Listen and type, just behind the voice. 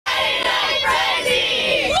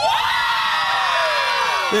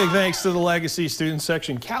Big thanks to the Legacy Student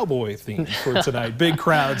Section Cowboy theme for tonight. Big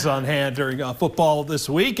crowds on hand during football this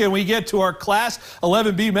week. And we get to our Class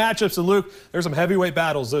 11B matchups. And Luke, there's some heavyweight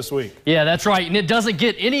battles this week. Yeah, that's right. And it doesn't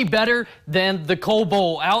get any better than the Coal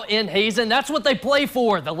Bowl out in Hazen. That's what they play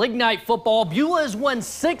for, the Lignite football. Beulah has won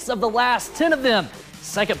 6 of the last 10 of them.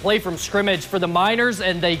 Second play from scrimmage for the Miners,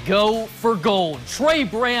 and they go for gold. Trey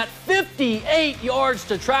Brandt, 58 yards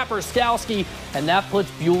to Trapper Skowski, and that puts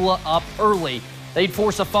Beulah up early. They'd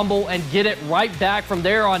force a fumble and get it right back from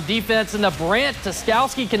there on defense, and the Brandt to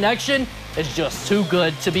Skowski connection is just too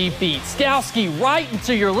good to be beat. Skowski right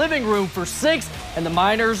into your living room for 6, and the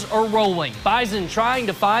Miners are rolling. Bison trying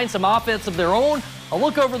to find some offense of their own. A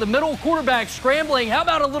look over the middle, quarterback scrambling. How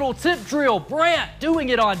about a little tip drill? Brandt doing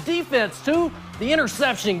it on defense, too. The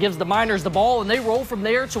interception gives the Miners the ball, and they roll from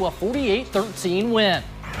there to a 48-13 win.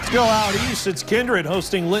 Let's go out east. It's Kindred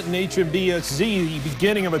hosting Linton HMBSZ, the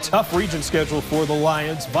beginning of a tough region schedule for the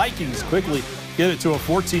Lions. Vikings quickly get it to a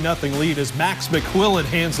 14-0 lead as Max McQuillan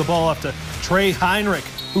hands the ball off to Trey Heinrich,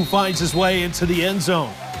 who finds his way into the end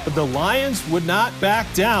zone. But the Lions would not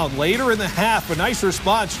back down. Later in the half, a nice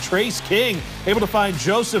response. Trace King able to find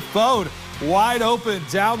Joseph Fode wide open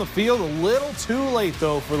down the field. A little too late,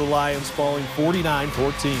 though, for the Lions, falling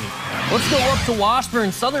 49-14. Let's go up to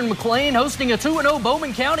Washburn. Southern McLean hosting a 2-0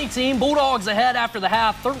 Bowman County team. Bulldogs ahead after the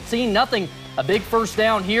half, 13-0. A big first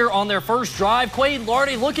down here on their first drive. Quade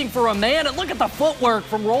Lardy looking for a man, and look at the footwork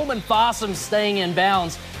from Roman Fossum staying in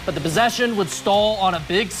bounds. But the possession would stall on a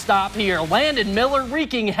big stop here. Landon Miller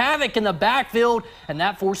wreaking havoc in the backfield, and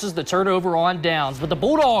that forces the turnover on downs. But the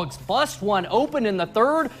Bulldogs bust one open in the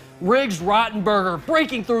third. Riggs Rottenberger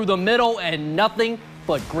breaking through the middle, and nothing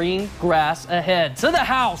but green grass ahead. To the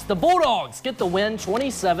house, the Bulldogs get the win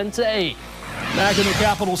 27-8. Back in the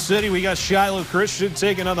capital city, we got Shiloh Christian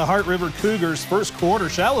taking on the Heart River Cougars. First quarter,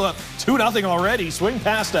 Shiloh up 2-0 already. Swing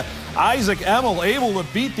pass to Isaac Emmel, able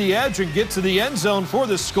to beat the edge and get to the end zone for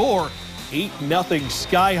the score. 8-0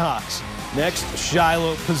 Skyhawks. Next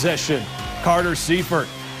Shiloh possession. Carter Seifert,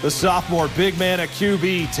 the sophomore big man at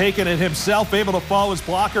QB, taking it himself, able to follow his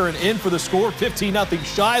blocker and in for the score. 15-0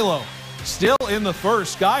 Shiloh. Still in the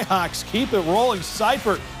first. Skyhawks keep it rolling.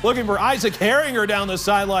 Seifert looking for Isaac Herringer down the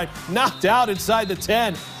sideline. Knocked out inside the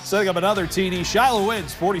 10. Setting up another TD. Shiloh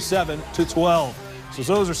wins 47-12. So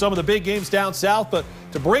those are some of the big games down south. But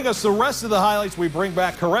to bring us the rest of the highlights, we bring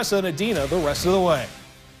back Caressa and Adina the rest of the way.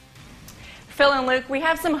 Phil and Luke, we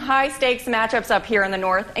have some high-stakes matchups up here in the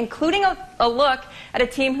north, including a look at a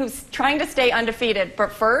team who's trying to stay undefeated.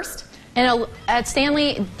 But first, at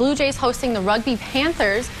Stanley, Blue Jays hosting the Rugby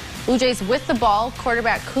Panthers. Blue Jays with the ball.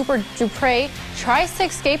 Quarterback Cooper Dupre tries to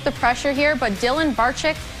escape the pressure here, but Dylan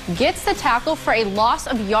Barczyk gets the tackle for a loss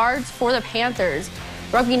of yards for the Panthers.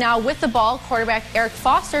 Rugby now with the ball. Quarterback Eric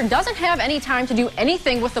Foster doesn't have any time to do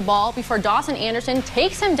anything with the ball before Dawson Anderson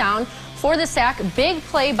takes him down for the sack. Big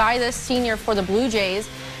play by this senior for the Blue Jays.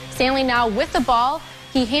 Stanley now with the ball.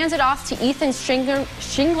 He hands it off to Ethan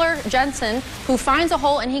Shingler Jensen, who finds a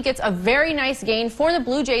hole, and he gets a very nice gain for the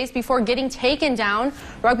Blue Jays before getting taken down.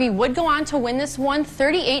 Rugby would go on to win this one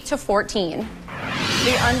 38-14.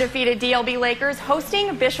 The undefeated DLB Lakers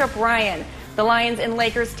hosting Bishop Ryan. The Lions in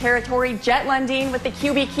Lakers territory. Jet Lundeen with the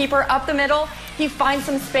QB keeper up the middle. He finds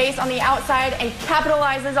some space on the outside and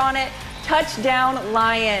capitalizes on it. Touchdown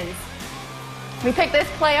Lions. We pick this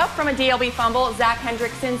play up from a DLB fumble. Zach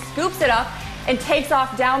Hendrickson scoops it up and takes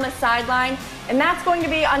off down the sideline, and that's going to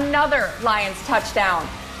be another Lions touchdown.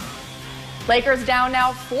 Lakers down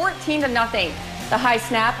now 14-0. The high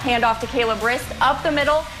snap, handoff to Caleb Rist up the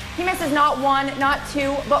middle. He misses not one, not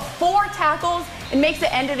two, but 4 tackles and makes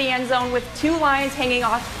it into the end zone with 2 Lions hanging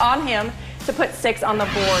off on him to put 6 on the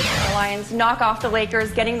board. The Lions knock off the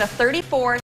Lakers, getting the 34th.